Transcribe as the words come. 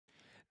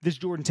This is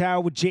Jordan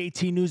Tower with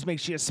JT News. Make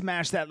sure you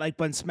smash that like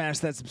button, smash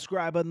that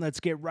subscribe button. Let's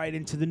get right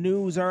into the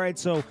news. All right,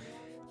 so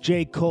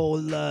J. Cole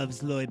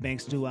loves Lloyd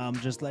Banks' new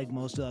album, just like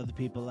most of the other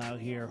people out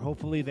here.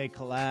 Hopefully they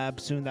collab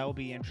soon. That will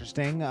be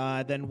interesting.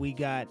 Then we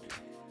got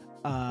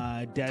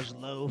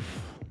Dej Loaf.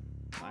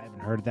 I haven't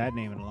heard that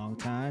name in a long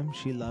time.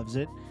 She loves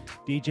it.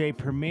 DJ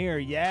Premier,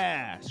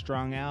 yeah.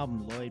 Strong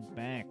album, Lloyd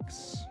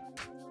Banks.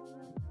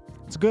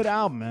 It's a good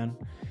album, man.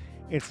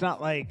 It's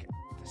not like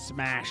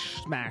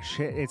smash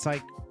hit. It's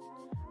like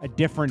a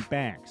different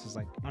Banks. It's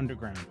like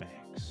underground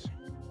Banks.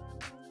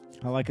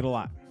 I like it a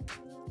lot.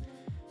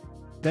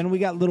 Then we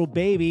got Little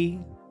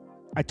Baby.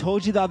 I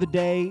told you the other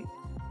day,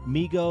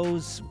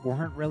 Migos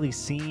weren't really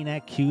seen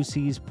at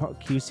QCP's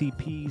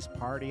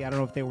party. I don't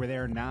know if they were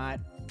there or not,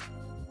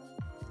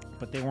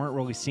 but they weren't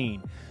really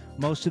seen.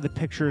 Most of the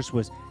pictures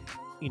was,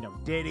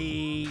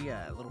 Diddy,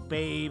 Little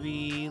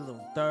Baby,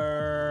 Little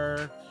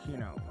Durk,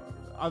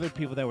 other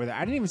people that were there.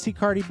 I didn't even see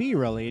Cardi B,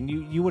 really, and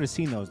you would have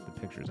seen those in the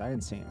pictures. I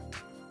didn't see them.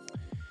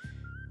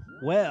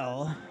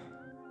 Well,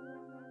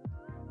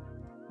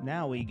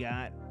 now we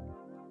got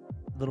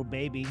Little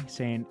Baby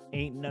saying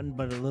ain't nothing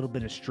but a little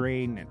bit of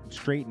straightening,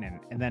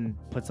 and then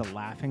puts a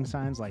laughing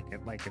signs like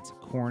it's a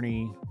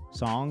corny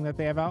song that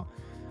they have out.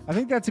 I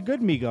think that's a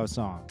good Migos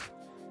song.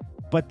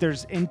 But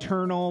there's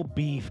internal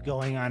beef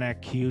going on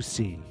at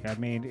QC. I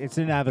mean, it's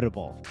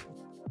inevitable.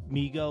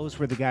 Migos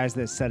were the guys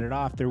that set it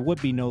off. There would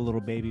be no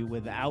Little Baby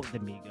without the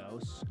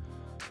Migos.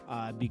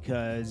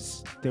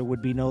 Because there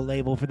would be no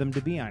label for them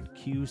to be on.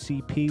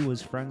 QCP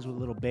was friends with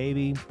Little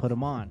Baby, put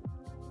them on.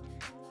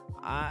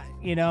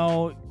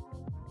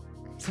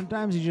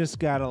 Sometimes you just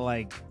gotta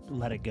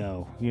let it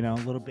go.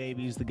 Little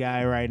Baby's the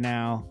guy right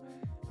now.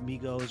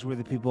 Migos were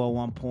the people at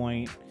one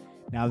point.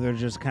 Now they're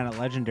just kind of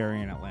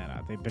legendary in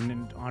Atlanta. They've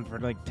been on for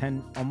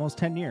almost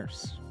 10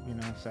 years.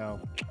 So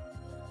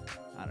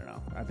I don't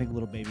know. I think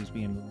Little Baby's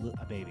being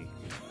a baby.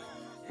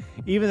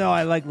 Even though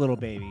I like Little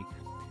Baby.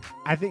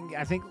 I think,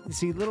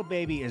 Little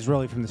Baby is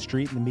really from the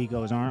street, and the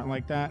Migos aren't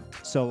like that.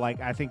 So,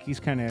 I think he's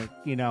kind of,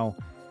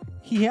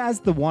 he has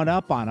the one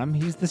up on him.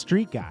 He's the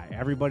street guy.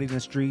 Everybody in the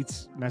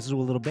streets messes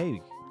with Little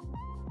Baby.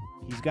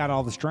 He's got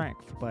all the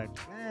strength, but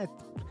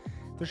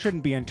there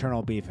shouldn't be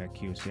internal beef at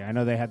QC. I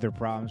know they had their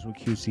problems with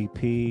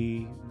QCP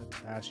in the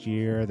past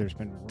year. There's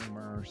been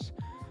rumors.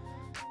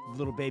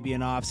 Little Baby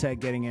and Offset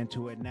getting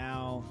into it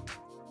now.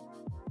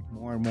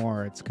 More and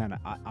more, it's kind of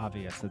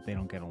obvious that they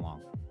don't get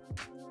along.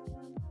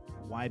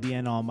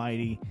 YBN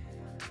Almighty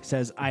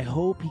says, I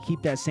hope he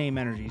keep that same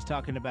energy. He's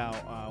talking about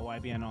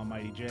YBN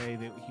Almighty J,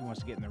 that he wants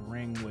to get in the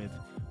ring with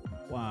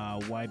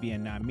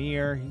YBN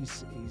Namir.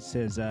 He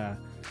says, I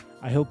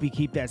hope he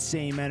keep that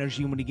same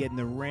energy when he get in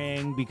the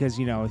ring, because,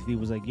 if he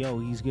was like, yo,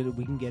 he's good,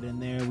 we can get in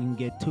there, we can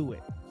get to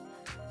it.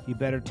 He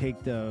better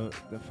take the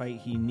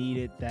fight he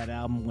needed. That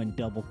album went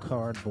double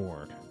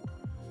cardboard.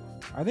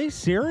 Are they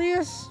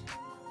serious?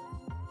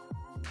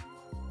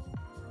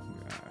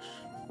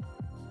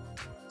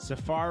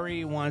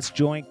 Safaree wants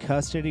joint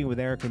custody with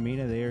Eric and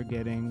Mena.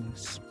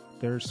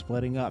 They're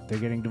splitting up. They're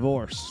getting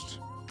divorced,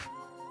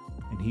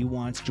 and he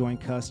wants joint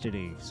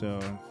custody. So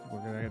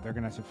they're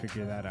gonna have to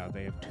figure that out.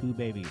 They have 2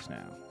 babies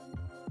now.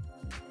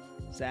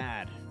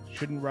 Sad.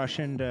 Shouldn't rush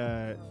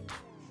into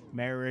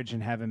marriage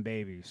and having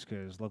babies,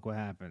 because look what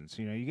happens.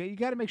 You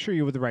got to make sure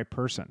you're with the right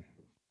person.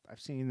 I've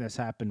seen this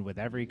happen with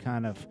every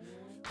kind of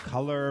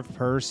color of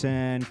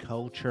person,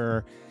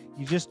 culture.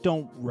 You just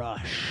don't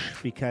rush,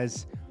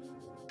 because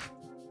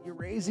you're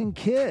raising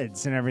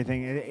kids and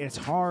everything. It's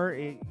hard.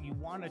 You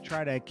want to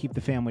try to keep the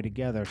family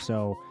together.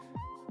 So,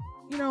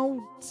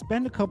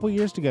 spend a couple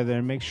years together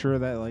and make sure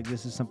that,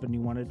 this is something you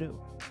want to do,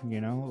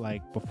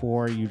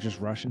 before you just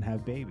rush and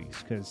have babies,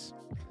 because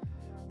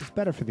it's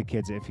better for the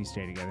kids if you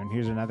stay together. And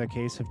here's another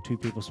case of 2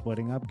 people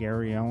splitting up.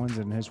 Gary Owens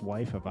and his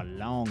wife of a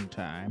long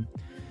time.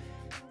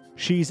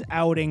 She's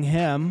outing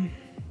him.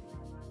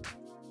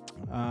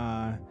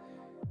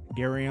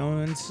 Gary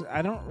Owens,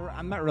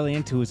 I'm not really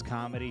into his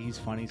comedy. He's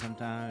funny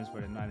sometimes,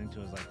 but I'm not into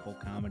his whole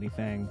comedy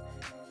thing.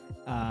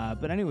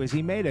 But anyways,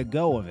 he made a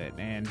go of it,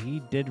 and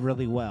he did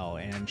really well.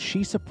 And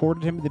she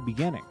supported him at the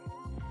beginning.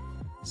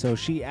 So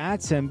she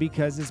adds him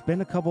because it's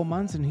been a couple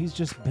months, and he's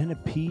just been a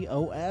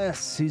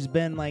POS. He's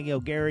been like,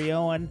 Gary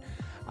Owen,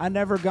 I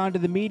never gone to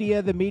the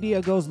media. The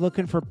media goes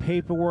looking for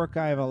paperwork.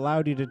 I have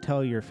allowed you to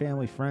tell your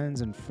family,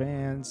 friends, and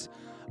fans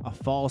a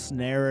false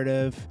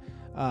narrative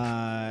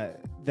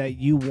that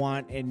you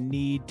want and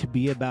need to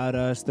be about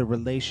us, the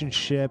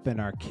relationship, and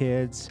our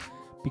kids,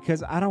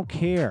 because I don't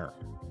care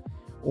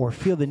or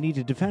feel the need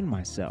to defend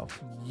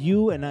myself.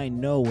 You and I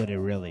know what it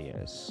really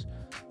is.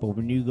 But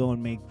when you go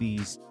and make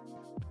these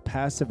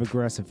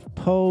passive-aggressive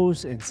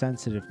posts and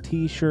sensitive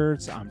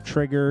T-shirts, I'm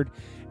triggered,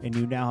 and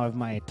you now have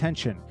my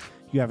attention.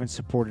 You haven't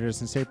supported us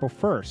since April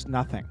 1st.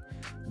 Nothing.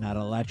 Not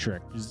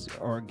electric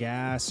or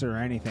gas or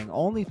anything.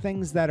 Only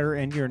things that are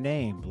in your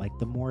name, like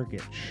the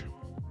mortgage.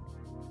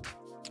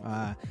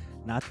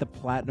 Not the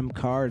platinum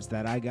cards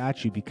that I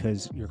got you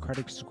because your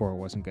credit score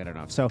wasn't good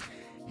enough. So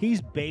he's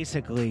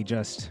basically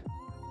just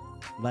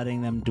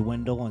letting them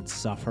dwindle and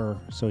suffer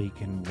so he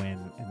can win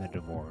in the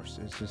divorce.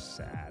 It's just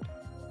sad.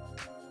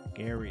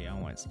 Gary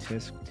Owens,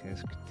 tisk,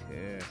 tisk,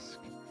 tisk.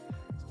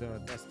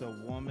 That's the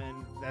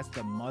woman, that's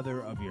the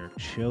mother of your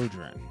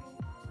children.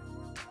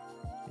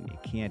 And you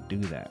can't do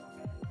that.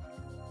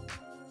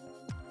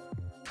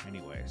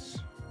 Anyways,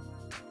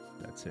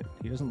 that's it.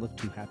 He doesn't look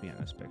too happy on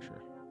this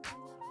picture.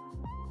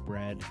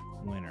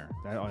 Breadwinner.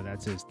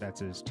 That's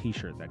his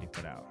t-shirt that he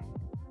put out.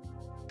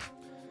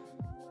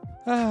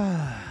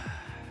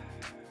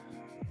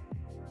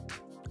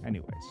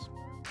 Anyways,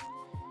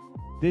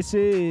 this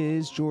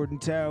is Jordan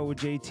Tower with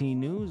JT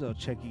News. I'll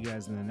check you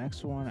guys in the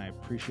next one. I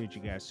appreciate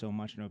you guys so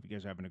much, and I hope you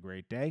guys are having a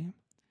great day.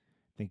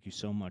 Thank you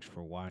so much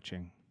for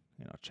watching,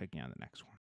 and I'll check you on the next one.